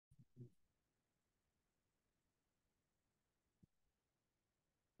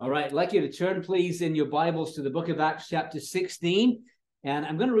All right, I'd like you to turn, please, in your Bibles to the book of Acts, chapter 16. And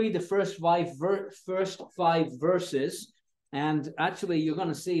I'm going to read the first five verses. And actually, you're going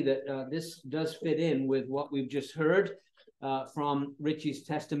to see that this does fit in with what we've just heard from Richie's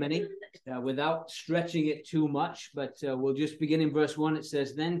testimony without stretching it too much. But we'll just begin in verse 1. It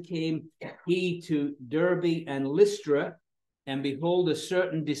says, "Then came he to Derbe and Lystra, and behold, a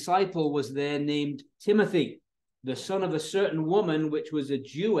certain disciple was there named Timothy, the son of a certain woman, which was a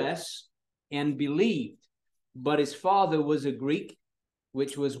Jewess, and believed. But his father was a Greek,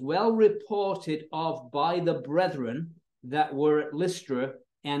 which was well reported of by the brethren that were at Lystra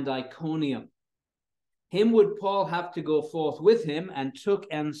and Iconium. Him would Paul have to go forth with him, and took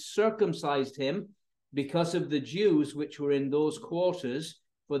and circumcised him, because of the Jews which were in those quarters,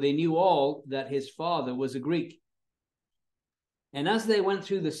 for they knew all that his father was a Greek. And as they went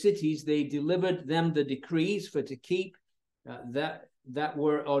through the cities, they delivered them the decrees for to keep that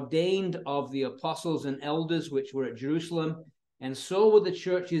were ordained of the apostles and elders which were at Jerusalem. And so were the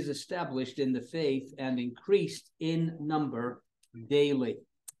churches established in the faith and increased in number daily."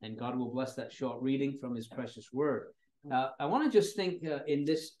 And God will bless that short reading from his precious word. I want to just think in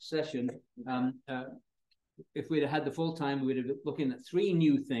this session, if we'd had the full time, we'd have been looking at three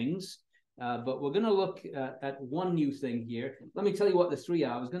new things. But we're going to look at one new thing here. Let me tell you what the three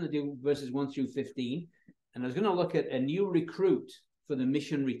are. I was going to do verses 1 through 15, and I was going to look at a new recruit for the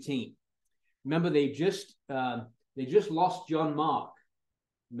missionary team. Remember, they just lost John Mark.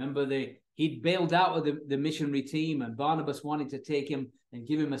 Remember, he'd bailed out of the missionary team, and Barnabas wanted to take him and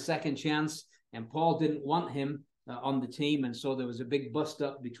give him a second chance, and Paul didn't want him on the team, and so there was a big bust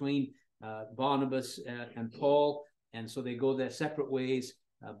up between Barnabas and Paul, and so they go their separate ways.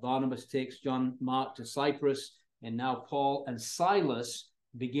 Barnabas takes John Mark to Cyprus, and now Paul and Silas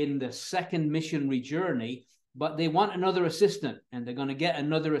begin the second missionary journey, but they want another assistant, and they're going to get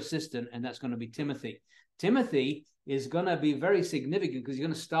another assistant, and that's going to be Timothy. Timothy is going to be very significant because he's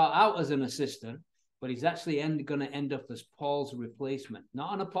going to start out as an assistant, but he's actually going to end up as Paul's replacement.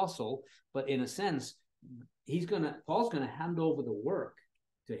 Not an apostle, but in a sense, Paul's going to hand over the work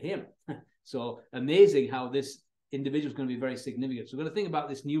to him. So amazing how this individual is going to be very significant. So we're going to think about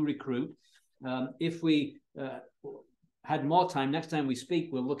this new recruit. If we had more time, next time we speak,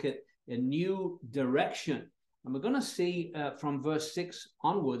 we'll look at a new direction. And we're going to see from verse 6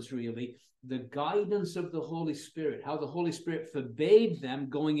 onwards, really, the guidance of the Holy Spirit, how the Holy Spirit forbade them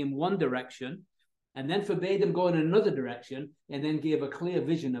going in one direction, and then forbade them going in another direction, and then gave a clear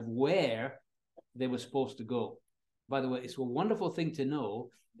vision of where they were supposed to go. By the way, it's a wonderful thing to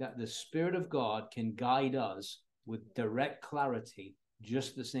know that the Spirit of God can guide us with direct clarity,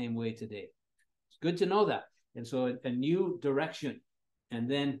 just the same way today. It's good to know that. And so a new direction. And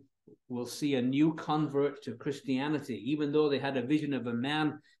then we'll see a new convert to Christianity. Even though they had a vision of a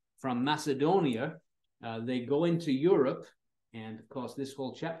man from Macedonia, they go into Europe. And of course, this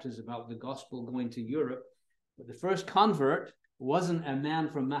whole chapter is about the gospel going to Europe. But the first convert wasn't a man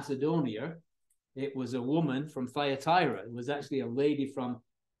from Macedonia. It was a woman from Thyatira. It was actually a lady from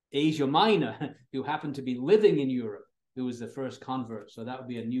Asia Minor, who happened to be living in Europe, who was the first convert. So that would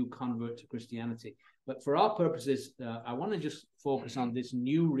be a new convert to Christianity. But for our purposes, I want to just focus on this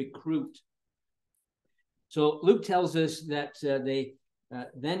new recruit. So Luke tells us that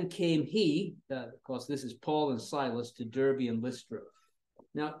then came he, of course, this is Paul and Silas, to Derbe and Lystra.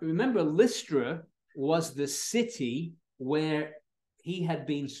 Now, remember, Lystra was the city where he had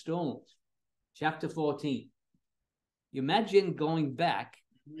been stoned. Chapter 14. You imagine going back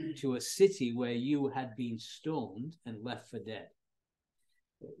to a city where you had been stoned and left for dead.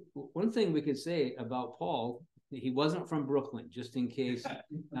 One thing we could say about Paul, he wasn't from Brooklyn, just in case,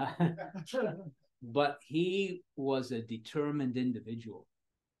 but he was a determined individual,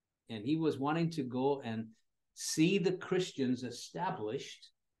 and he was wanting to go and see the Christians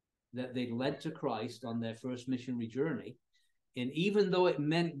established, that they led to Christ on their first missionary journey. And even though it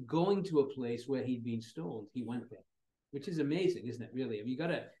meant going to a place where he'd been stoned, he went there. Which is amazing, isn't it, really? I mean, you got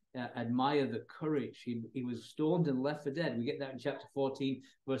to admire the courage. He was stoned and left for dead. We get that in chapter 14,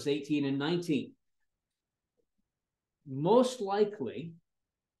 verse 18 and 19. Most likely,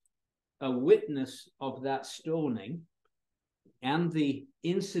 a witness of that stoning and the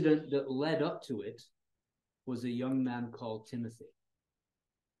incident that led up to it was a young man called Timothy.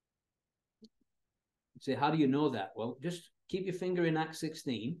 You say, how do you know that? Well, just keep your finger in Acts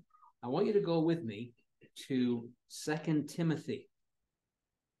 16. I want you to go with me to 2 Timothy.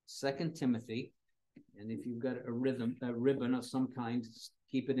 2 Timothy. And if you've got a ribbon of some kind,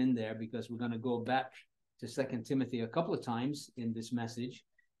 keep it in there, because we're going to go back to 2 Timothy a couple of times in this message.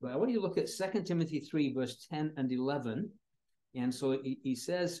 But I want you to look at 2 Timothy 3, verse 10 and 11. And so he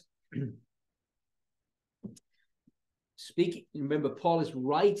says, speaking, remember, Paul is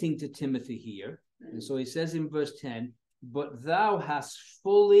writing to Timothy here. And so he says in verse 10, but thou hast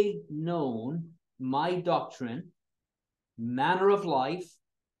fully known my doctrine, manner of life,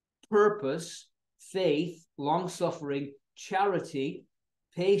 purpose, faith, long-suffering, charity,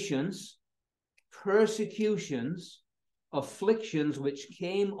 patience, persecutions, afflictions which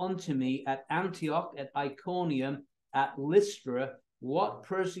came unto me at Antioch, at Iconium, at Lystra, what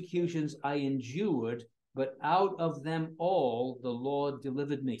persecutions I endured, but out of them all the Lord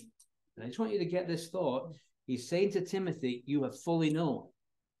delivered me. And I just want you to get this thought. He's saying to Timothy, you have fully known.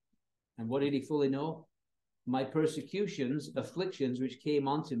 And what did he fully know? My persecutions, afflictions, which came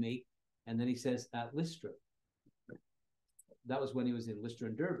onto me. And then he says, at Lystra. That was when he was in Lystra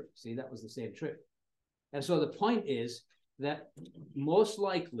and Derbe. See, that was the same trip. And so the point is that most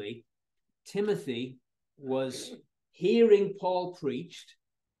likely Timothy was hearing Paul preach,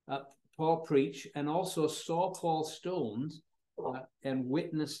 and also saw Paul stoned and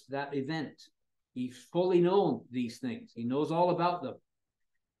witnessed that event. He's fully known these things. He knows all about them.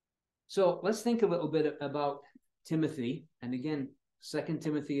 So let's think a little bit about Timothy. And again, 2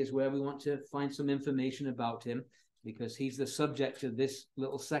 Timothy is where we want to find some information about him, because he's the subject of this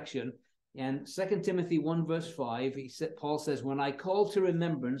little section. And 2 Timothy 1 verse 5, Paul says, when I call to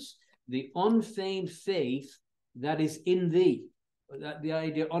remembrance the unfeigned faith that is in thee. That the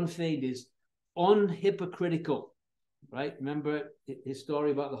idea unfeigned is unhypocritical, right? Remember his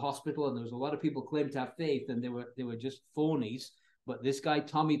story about the hospital, and there was a lot of people claimed to have faith, and they were just phonies. But this guy,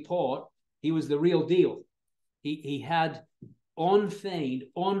 Tommy Port, he was the real deal. He had unfeigned,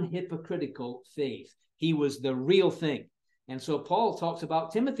 unhypocritical faith. He was the real thing. And so Paul talks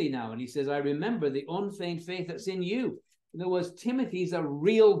about Timothy now, and he says, I remember the unfeigned faith that's in you. In other words, Timothy's a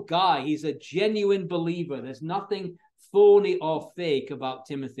real guy. He's a genuine believer. There's nothing phony or fake about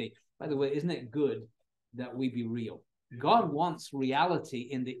Timothy. By the way, isn't it good that we be real? God wants reality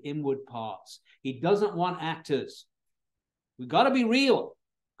in the inward parts. He doesn't want actors. We've got to be real.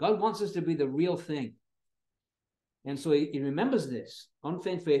 God wants us to be the real thing. And so he remembers this,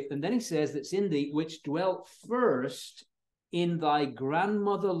 unfeigned faith. And then he says, that's in thee, which dwelt first in thy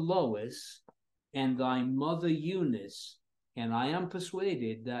grandmother Lois and thy mother Eunice, and I am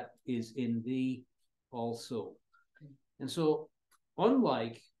persuaded that is in thee also. And so,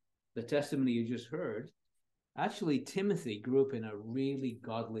 unlike the testimony you just heard, actually Timothy grew up in a really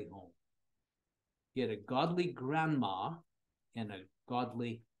godly home. He had a godly grandma and a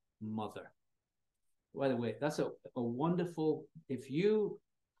godly mother. By the way, that's a wonderful, if you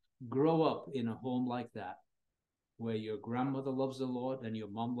grow up in a home like that, where your grandmother loves the Lord and your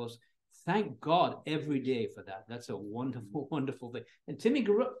mom loves, thank God every day for that. That's a wonderful, wonderful thing. And Timothy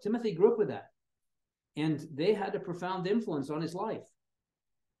grew up with that. And they had a profound influence on his life.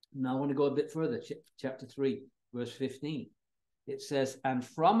 Now I want to go a bit further, chapter 3, verse 15. It says, and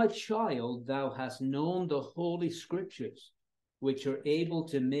from a child thou hast known the holy scriptures, which are able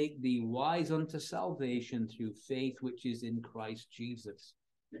to make thee wise unto salvation through faith which is in Christ Jesus.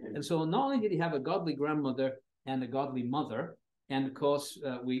 And so not only did he have a godly grandmother and a godly mother, and of course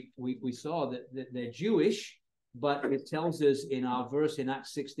we saw that they're Jewish, but it tells us in our verse in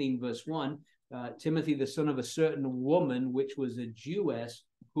Acts 16 verse 1, Timothy, the son of a certain woman, which was a Jewess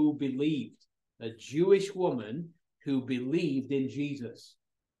who believed, a Jewish woman who believed in Jesus.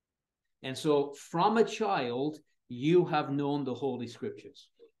 And so from a child, you have known the Holy Scriptures.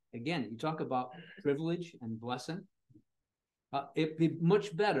 Again, you talk about privilege and blessing. It'd be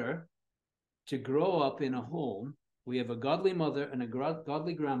much better to grow up in a home where you have a godly mother and a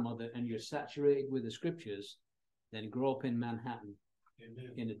godly grandmother, and you're saturated with the Scriptures, than grow up in Manhattan.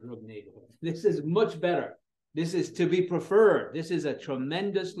 Amen. In a drug neighborhood. This is much better. This is to be preferred. This is a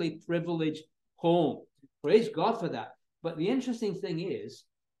tremendously privileged home. Praise God for that. But the interesting thing is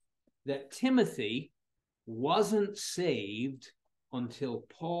that Timothy wasn't saved until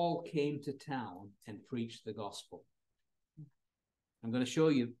Paul came to town and preached the gospel. I'm going to show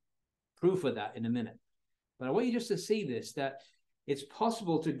you proof of that in a minute. But I want you just to see this, that it's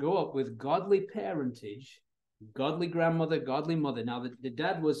possible to grow up with godly parentage, godly grandmother, godly mother. Now, the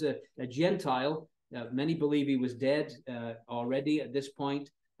dad was a Gentile. Many believe he was dead already at this point.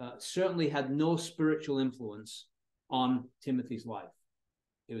 Certainly had no spiritual influence on Timothy's life.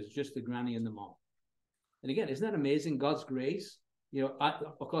 It was just the granny and the mom. And again, isn't that amazing, God's grace? You know,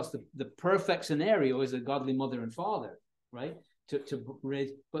 of course, the perfect scenario is a godly mother and father, right? To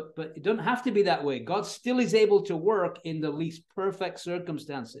raise, but it doesn't have to be that way. God still is able to work in the least perfect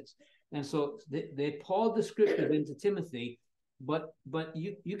circumstances. And so they poured the scriptures into Timothy, But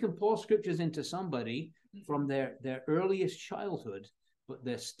you can pour scriptures into somebody from their earliest childhood, but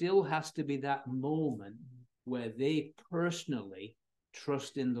there still has to be that moment where they personally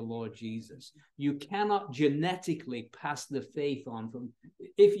trust in the Lord Jesus. You cannot genetically pass the faith on from.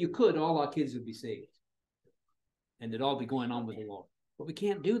 If you could, all our kids would be saved, and they'd all be going on with the Lord. But we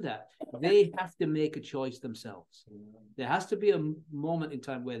can't do that. They have to make a choice themselves. There has to be a moment in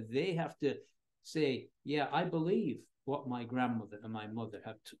time where they have to say, yeah, I believe what my grandmother and my mother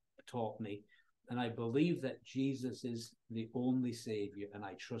have taught me, and I believe that Jesus is the only Savior, and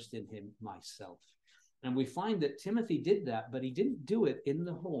I trust in him myself. And we find that Timothy did that, but he didn't do it in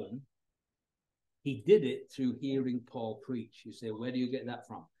the home. He did it through hearing Paul preach. You say, where do you get that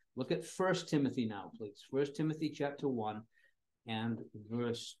from? Look at 1 Timothy now, please. 1 Timothy chapter 1 and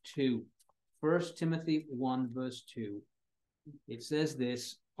verse 2. 1 Timothy 1 verse 2. It says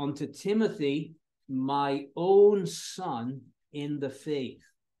this, unto Timothy, my own son in the faith,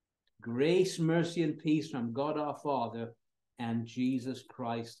 grace, mercy, and peace from God our Father and Jesus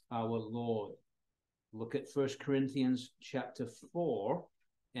Christ our Lord. Look at 1 Corinthians chapter 4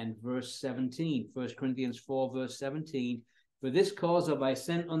 and verse 17. 1 Corinthians 4 verse 17. For this cause have I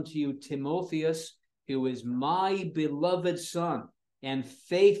sent unto you Timotheus, who is my beloved son, and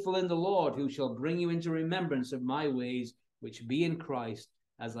faithful in the Lord, who shall bring you into remembrance of my ways, which be in Christ,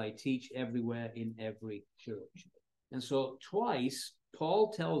 as I teach everywhere in every church. And so twice,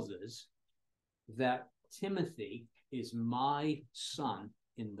 Paul tells us that Timothy is my son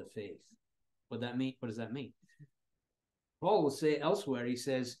in the faith. What does that mean? Paul will say elsewhere, he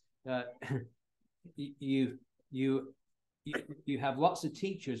says, you have lots of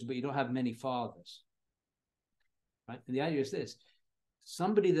teachers, but you don't have many fathers. Right? And the idea is this: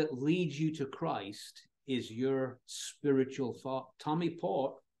 somebody that leads you to Christ is your spiritual father. Tommy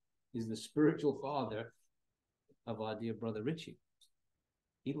Port is the spiritual father of our dear brother Richie.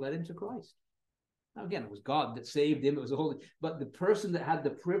 He led him to Christ. Now, again, it was God that saved him. It was the Holy, but the person that had the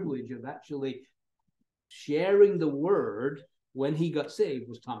privilege of actually sharing the word when he got saved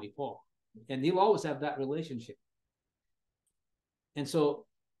was Tommy Port. And he'll always have that relationship. And so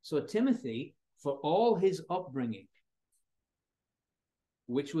Timothy, for all his upbringing,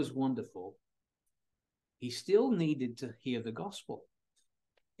 which was wonderful, he still needed to hear the gospel.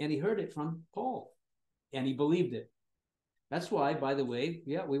 And he heard it from Paul. And he believed it. That's why, by the way,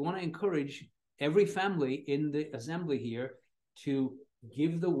 we want to encourage every family in the assembly here to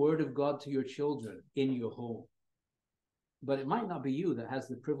give the word of God to your children in your home. But it might not be you that has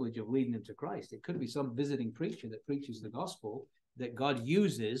the privilege of leading them to Christ. It could be some visiting preacher that preaches the gospel that God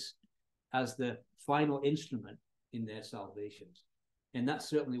uses as the final instrument in their salvations. And that's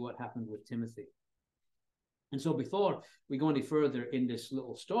certainly what happened with Timothy. And so before we go any further in this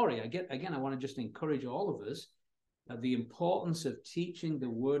little story, I want to just encourage all of us the importance of teaching the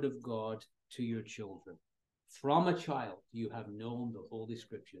word of God to your children. From a child, you have known the Holy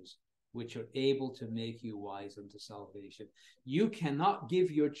Scriptures, which are able to make you wise unto salvation. You cannot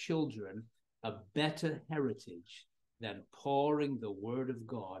give your children a better heritage than pouring the word of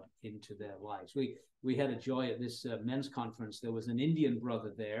God into their lives. We had a joy at this men's conference. There was an Indian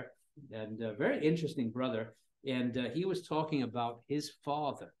brother there, and a very interesting brother, and he was talking about his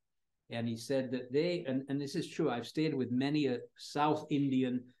father. And he said that and this is true, I've stayed with many a South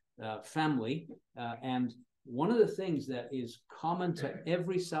Indian family, and one of the things that is common to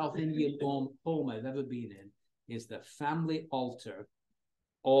every South Indian home I've ever been in is the family altar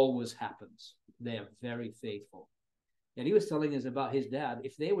always happens. They are very faithful. And he was telling us about his dad.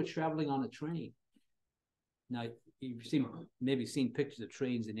 If they were traveling on a train, now you've maybe seen pictures of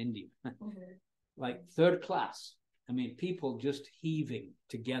trains in India, like third class. I mean, people just heaving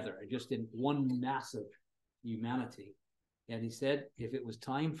together, just in one massive humanity. And he said if it was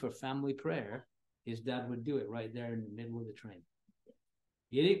time for family prayer, his dad would do it right there in the middle of the train.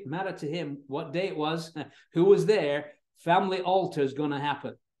 It didn't matter to him what day it was, who was there, family altar is going to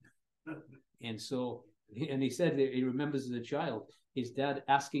happen. And he said that he remembers as a child, his dad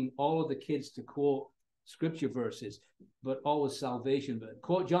asking all of the kids to quote scripture verses, but always salvation. But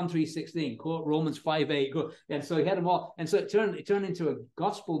quote John 3:16, quote Romans 5:8. And so he had them all. And so it turned into a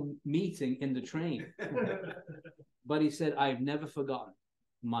gospel meeting in the train. But he said, I've never forgotten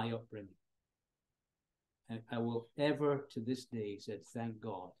my upbringing. And I will ever to this day, he said, thank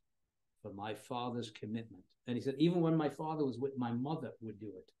God for my father's commitment. And he said, even when my father was with my mother would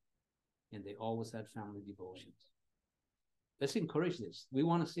do it. And they always had family devotions. Let's encourage this. We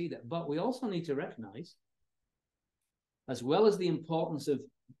want to see that. But we also need to recognize, as well as the importance of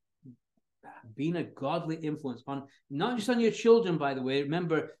being a godly influence on, not just on your children, by the way.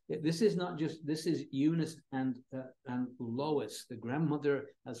 Remember, this is not just, this is Eunice and Lois, the grandmother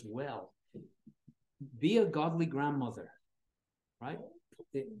as well. Be a godly grandmother, right?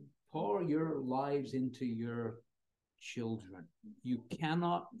 Pour your lives into your children. You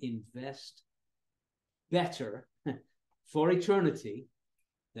cannot invest better for eternity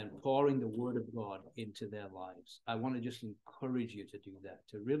than pouring the word of God into their lives. I want to just encourage you to do that,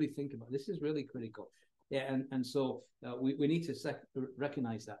 to really think about this. Is really critical. Yeah, and so we need to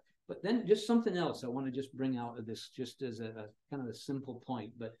recognize that. But then just something else I want to just bring out of this, just as a kind of a simple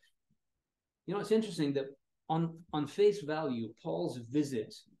point. But you know, it's interesting that on face value, Paul's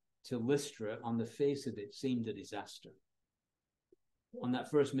visit to Lystra, on the face of it, seemed a disaster on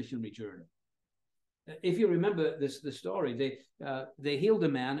that first missionary journey. If you remember the story, they healed a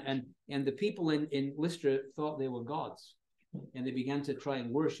man, and the people in Lystra thought they were gods, and they began to try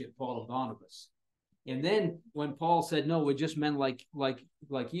and worship Paul and Barnabas. And then when Paul said, "No, we're just men like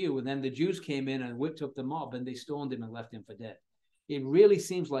you," and then the Jews came in and whipped up the mob, and they stoned him and left him for dead. It really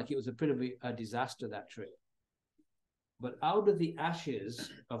seems like it was a bit of a disaster, that trip. But out of the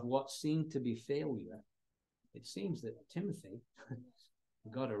ashes of what seemed to be failure, it seems that Timothy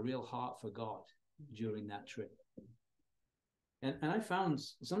got a real heart for God during that trip. And I found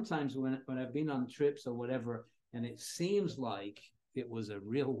sometimes when I've been on trips or whatever, and it seems like it was a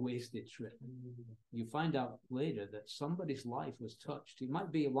real wasted trip, you find out later that somebody's life was touched. It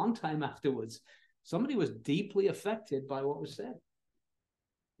might be a long time afterwards. Somebody was deeply affected by what was said.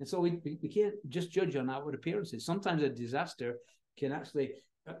 And so we can't just judge on outward appearances. Sometimes a disaster can actually,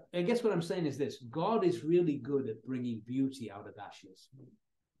 I guess what I'm saying is this: God is really good at bringing beauty out of ashes.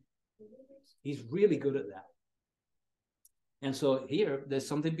 He's really good at that. And so here, there's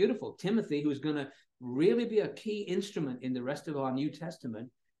something beautiful. Timothy, who's going to really be a key instrument in the rest of our New Testament,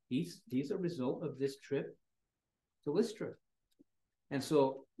 he's a result of this trip to Lystra. And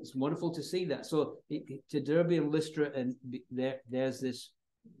so it's wonderful to see that. So to Derbe and Lystra, and there's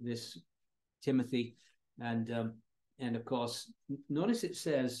this Timothy, and of course, notice it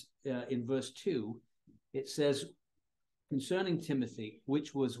says in verse 2, it says concerning Timothy,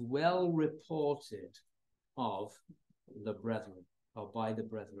 which was well reported of the brethren, or by the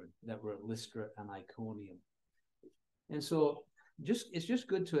brethren that were at Lystra and Iconium. And so it's just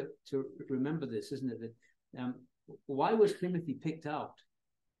good to remember this, isn't it? That why was Timothy picked out?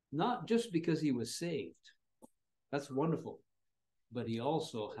 Not just because he was saved. That's wonderful. But he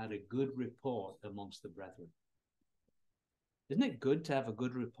also had a good report amongst the brethren. Isn't it good to have a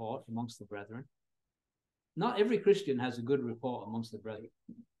good report amongst the brethren? Not every Christian has a good report amongst the brethren.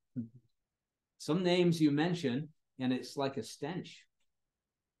 Some names you mention, and it's like a stench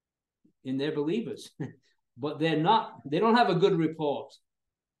in their believers. But they don't have a good report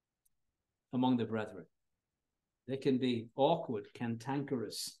among the brethren. They can be awkward,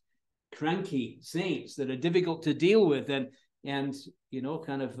 cantankerous, cranky saints that are difficult to deal with, and you know,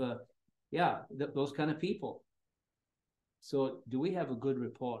 kind of those kind of people. So do we have a good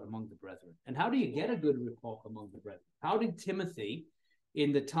report among the brethren? And how do you get a good report among the brethren? How did Timothy,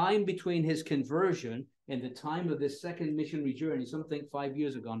 in the time between his conversion and the time of this second missionary journey, something 5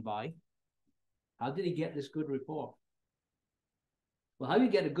 years have gone by, how did he get this good report? Well, how you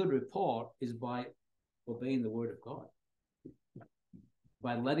get a good report is by obeying the word of God,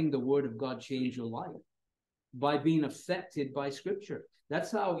 by letting the word of God change your life, by being affected by Scripture.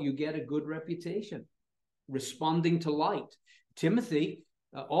 That's how you get a good reputation, responding to light. Timothy,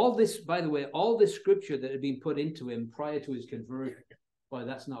 all this, by the way, all this Scripture that had been put into him prior to his conversion, boy,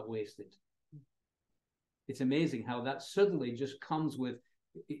 that's not wasted. It's amazing how that suddenly just comes with,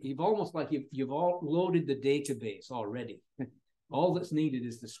 you've almost like you've all loaded the database already. All that's needed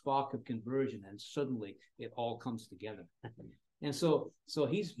is the spark of conversion, and suddenly it all comes together. And so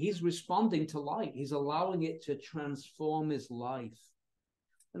he's responding to light. He's allowing it to transform his life.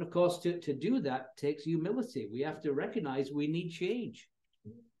 And of course, to do that takes humility. We have to recognize we need change.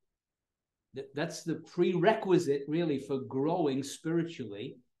 That's the prerequisite, really, for growing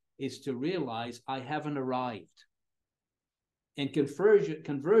spiritually, is to realize I haven't arrived. And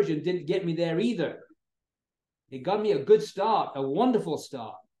conversion didn't get me there either. It got me a good start, a wonderful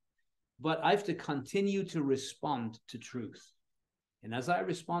start. But I have to continue to respond to truth. And as I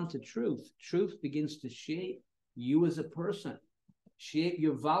respond to truth, truth begins to shape you as a person, shape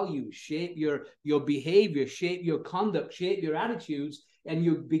your values, shape your behavior, shape your conduct, shape your attitudes, and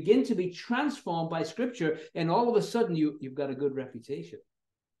you begin to be transformed by Scripture, and all of a sudden you've got a good reputation.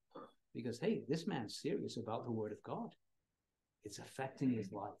 Because, hey, this man's serious about the Word of God. It's affecting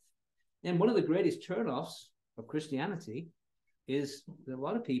his life. And one of the greatest turnoffs of Christianity is that a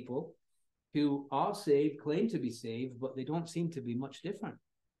lot of people who are saved, claim to be saved, but they don't seem to be much different.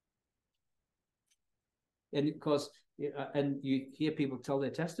 And because, and you hear people tell their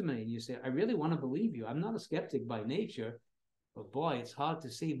testimony, and you say, I really want to believe you. I'm not a skeptic by nature, but boy, it's hard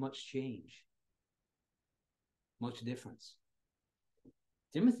to see much change, much difference.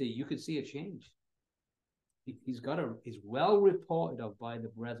 Timothy, you could see a change. He's well reported of by the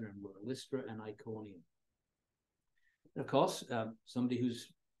brethren were Lystra and Iconium. And of course, somebody who's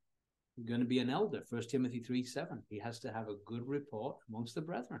going to be an elder, 1 Timothy 3:7, he has to have a good report amongst the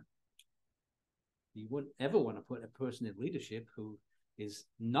brethren. You wouldn't ever want to put a person in leadership who is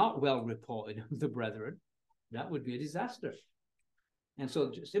not well reported of the brethren. That would be a disaster. And so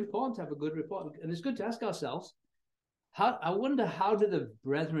it's important to have a good report. And it's good to ask ourselves, I wonder, how do the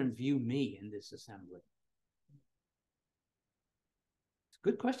brethren view me in this assembly? It's a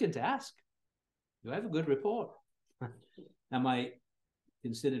good question to ask. Do I have a good report? Am I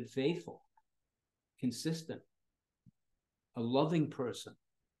considered faithful, consistent, a loving person?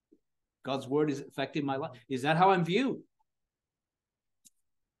 God's word is affecting my life. Is that how I'm viewed?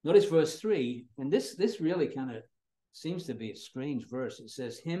 Notice verse 3, and this really kind of seems to be a strange verse. It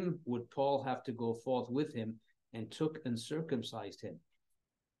says, him would Paul have to go forth with him, and took and circumcised him,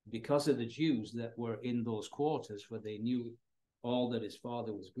 because of the Jews that were in those quarters, for they knew all that his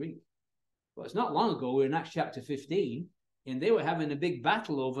father was Greek. Well, it's not long ago, we're in Acts chapter 15, and they were having a big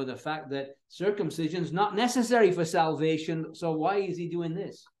battle over the fact that circumcision is not necessary for salvation, so why is he doing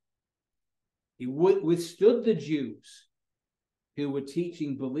this? He withstood the Jews who were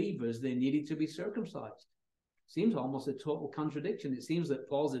teaching believers they needed to be circumcised. Seems almost a total contradiction. It seems that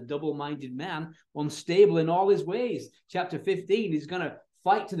Paul's a double-minded man, unstable in all his ways. Chapter 15, he's going to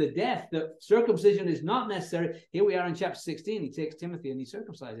fight to the death that circumcision is not necessary. Here we are in chapter 16. He takes Timothy and he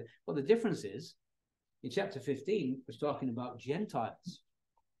circumcises. Well, the difference is, in chapter 15, was talking about Gentiles.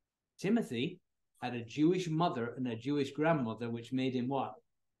 Timothy had a Jewish mother and a Jewish grandmother, which made him what?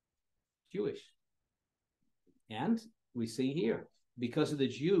 Jewish. And we see here, because of the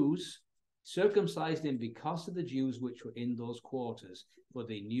Jews, circumcised him because of the Jews which were in those quarters, for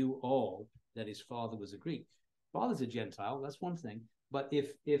they knew all that his father was a Greek. Father's a Gentile, that's one thing. But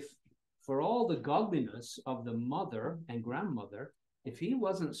if for all the godliness of the mother and grandmother, if he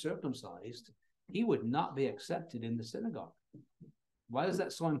wasn't circumcised, he would not be accepted in the synagogue. Why is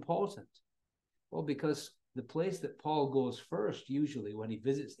that so important? Well, because the place that Paul goes first, usually when he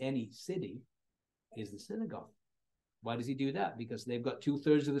visits any city, is the synagogue. Why does he do that? Because they've got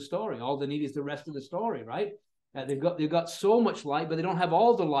 2/3 of the story. All they need is the rest of the story, right? They've got so much light, but they don't have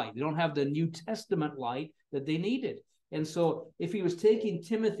all the light. They don't have the New Testament light that they needed. And so if he was taking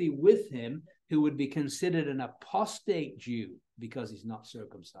Timothy with him, who would be considered an apostate Jew because he's not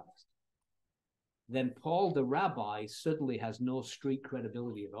circumcised, then Paul the rabbi suddenly has no street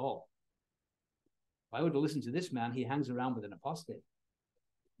credibility at all. If I were to listen to this man, he hangs around with an apostate.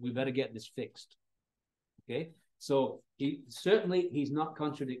 We better get this fixed. Okay? So he's not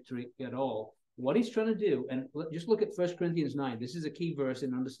contradictory at all. What he's trying to do, and just look at 1 Corinthians 9. This is a key verse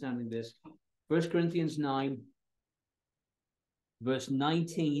in understanding this. 1 Corinthians 9, verse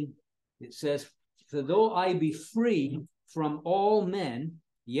 19, it says, for though I be free from all men,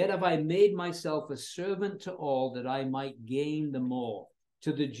 yet have I made myself a servant to all, that I might gain the more.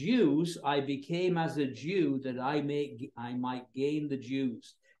 To the Jews I became as a Jew, that I might gain the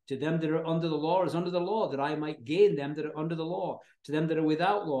Jews. To them that are under the law as under the law, that I might gain them that are under the law. To them that are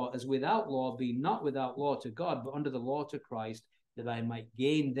without law as without law, being not without law to God, but under the law to Christ, that I might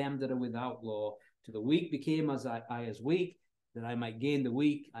gain them that are without law. To the weak became as I as weak, that I might gain the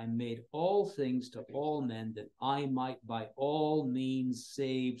weak. I made all things to all men, that I might by all means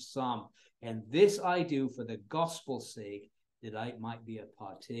save some. And this I do for the gospel's sake, that I might be a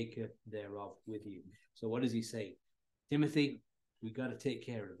partaker thereof with you. So what does he say? Timothy, we've got to take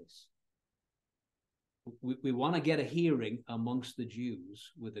care of this. We want to get a hearing amongst the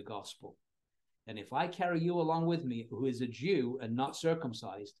Jews with the gospel. And if I carry you along with me, who is a Jew and not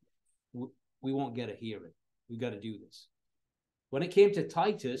circumcised, we won't get a hearing. We've got to do this. When it came to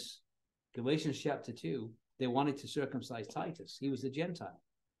Titus, Galatians chapter 2, they wanted to circumcise Titus. He was a Gentile.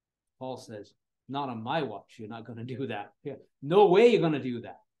 Paul says, not on my watch, you're not going to do that. Yeah. No way you're going to do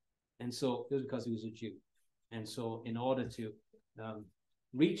that. And so it was because he was a Jew. And so in order to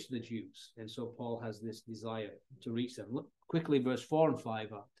reach the Jews, and so Paul has this desire to reach them. Look quickly, verse 4 and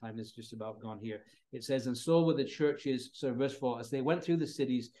 5, our time is just about gone here. It says, and so were the churches, so verse 4, as they went through the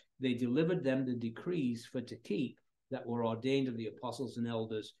cities, they delivered them the decrees for to keep that were ordained of the apostles and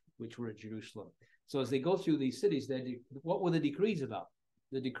elders which were at Jerusalem. So as they go through these cities, what were the decrees about?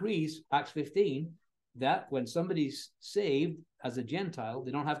 The decrees, Acts 15, that when somebody's saved as a Gentile,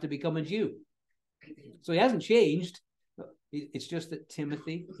 they don't have to become a Jew. So he hasn't changed. It's just that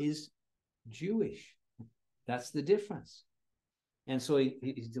Timothy is Jewish. That's the difference. And so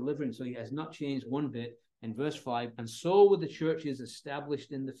he's delivering. So he has not changed one bit. In verse 5, and so were the churches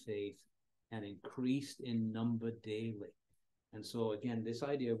established in the faith and increased in number daily. And so again, this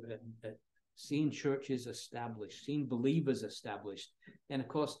idea of seeing churches established, seeing believers established. And of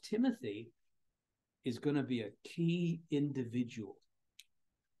course, Timothy is going to be a key individual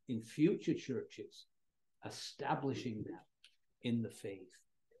in future churches, establishing them in the faith.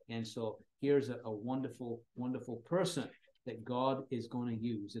 And so here's a wonderful, wonderful person that God is going to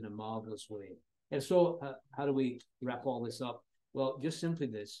use in a marvelous way. And so how do we wrap all this up? Well, just simply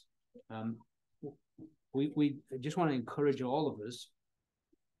this. We just want to encourage all of us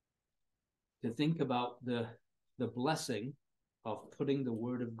to think about the blessing of putting the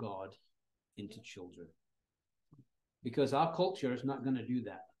word of God into children. Because our culture is not going to do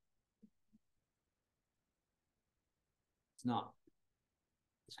that. It's not.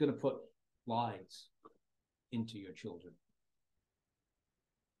 It's going to put lies into your children.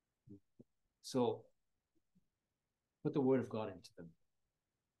 So put the word of God into them.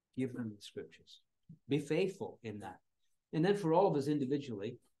 Give them the scriptures. Be faithful in that. And then for all of us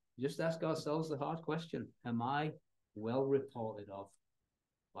individually, just ask ourselves the hard question. Am I well reported of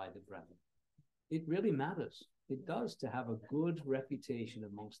by the brethren? It really matters. It does to have a good reputation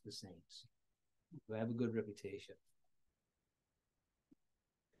amongst the saints. To have a good reputation.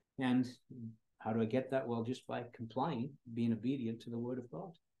 And how do I get that? Well, just by complying, being obedient to the word of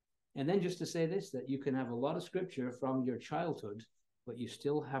God. And then just to say this, that you can have a lot of scripture from your childhood, but you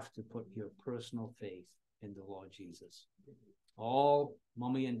still have to put your personal faith in the Lord Jesus. All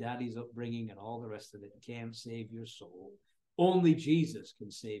mommy and daddy's upbringing and all the rest of it can't save your soul. Only Jesus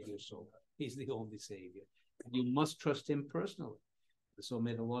can save your soul. He's the only Savior. You must trust him personally. So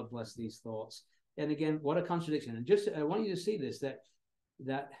may the Lord bless these thoughts. And again, what a contradiction. And just I want you to see this,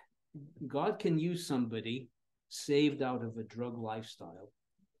 that God can use somebody saved out of a drug lifestyle,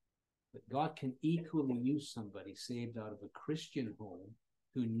 but God can equally use somebody saved out of a Christian home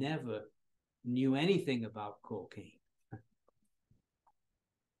who never knew anything about cocaine.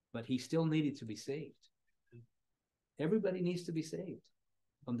 But he still needed to be saved. Everybody needs to be saved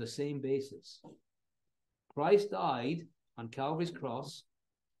on the same basis. Christ died on Calvary's cross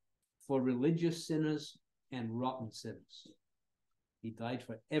for religious sinners and rotten sinners. He died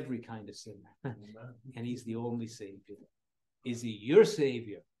for every kind of sinner. And he's the only Savior. Is he your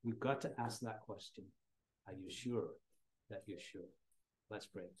Savior? We've got to ask that question. Are you sure that you're sure? Let's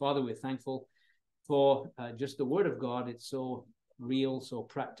pray. Father, we're thankful for just the word of God. It's so real, so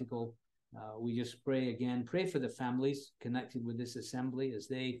practical. We just pray for the families connected with this assembly as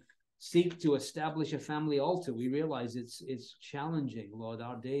they seek to establish a family altar. We realize it's challenging, Lord.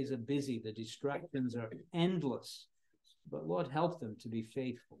 Our days are busy. The distractions are endless. But Lord, help them to be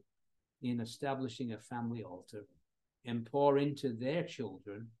faithful in establishing a family altar and pour into their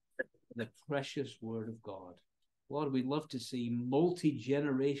children the precious word of God. Lord, we'd love to see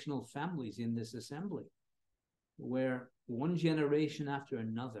multi-generational families in this assembly where one generation after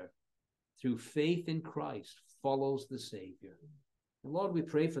another, through faith in Christ, follows the Savior. And Lord, we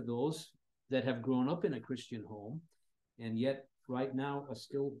pray for those that have grown up in a Christian home and yet right now are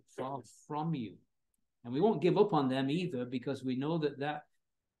still far from you. And we won't give up on them either, because we know that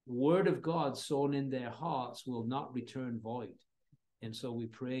word of God sown in their hearts will not return void. And so we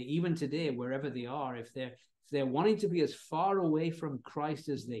pray, even today, wherever they are, if they're wanting to be as far away from Christ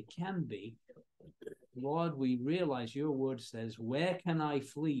as they can be, Lord, we realize your word says, where can I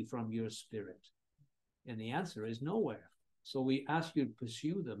flee from your spirit? And the answer is nowhere. So we ask you to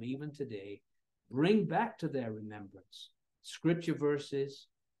pursue them even today. Bring back to their remembrance scripture verses,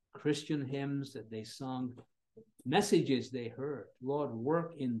 Christian hymns that they sung, messages they heard. Lord,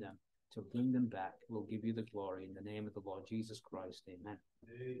 work in them to bring them back. We'll give you the glory in the name of the Lord Jesus Christ. Amen.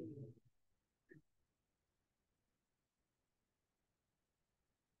 Amen.